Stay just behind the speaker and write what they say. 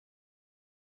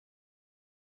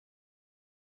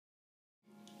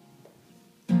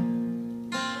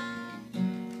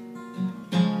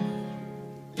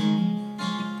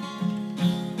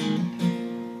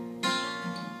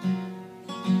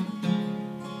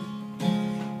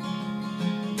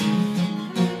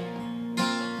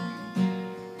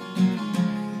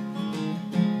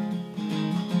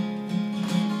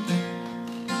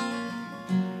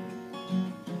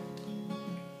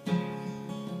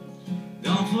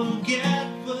forget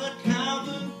what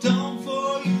happened done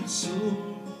for your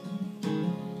soul.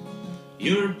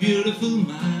 Your beautiful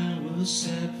mind was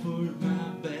set for my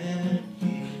bad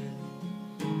head.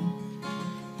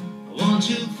 I want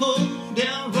you to fall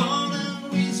down wrong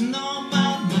and reason on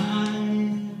my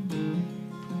mind,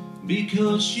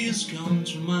 because she's come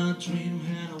to my dream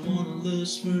and I wanna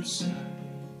lose first sight.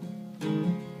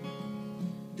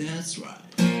 That's right.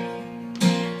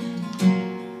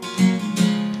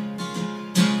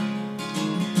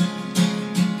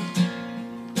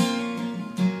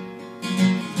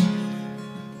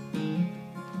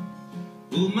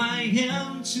 Who I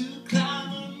am to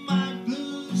climb my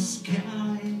blue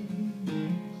sky.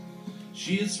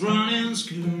 She's running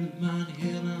scared my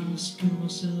head, I must kill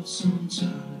myself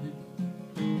sometime.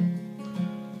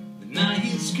 The night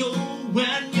is cold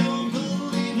when you're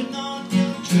believing on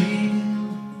your dream.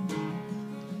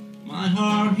 My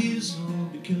heart is whole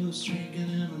because drinking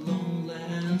in a long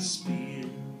last beer.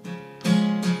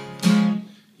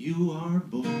 You are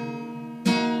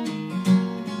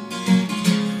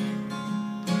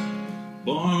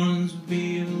born to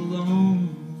be alone.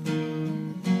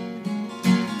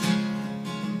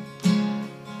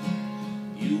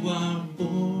 You are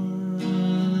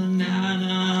born, na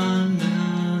na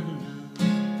na na,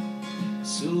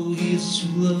 so easy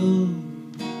to love.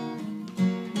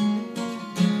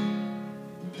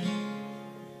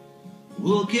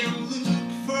 We can look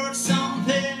for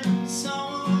something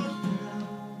somewhere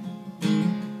else,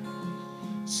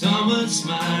 someone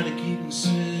smart to keep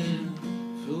himself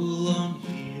full on here.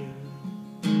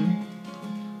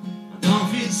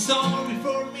 Sorry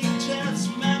for me, just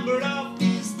remember of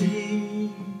this day.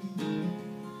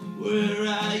 Where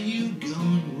are you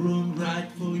going? Run right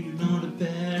for you're not a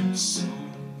bad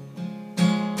song.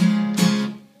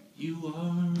 You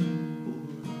are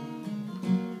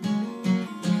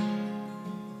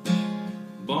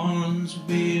born to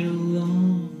be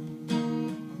alone.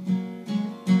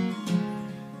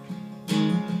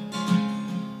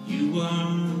 You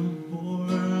are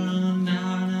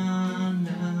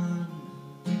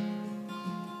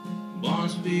born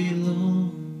to be alone.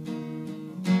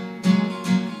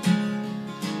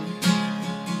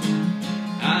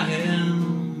 I am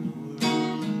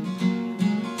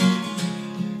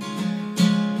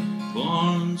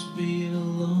born to be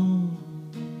alone.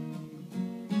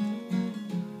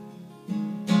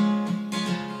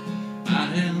 I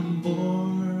am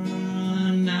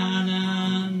born, na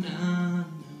na na,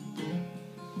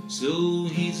 so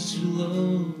easy to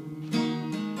love.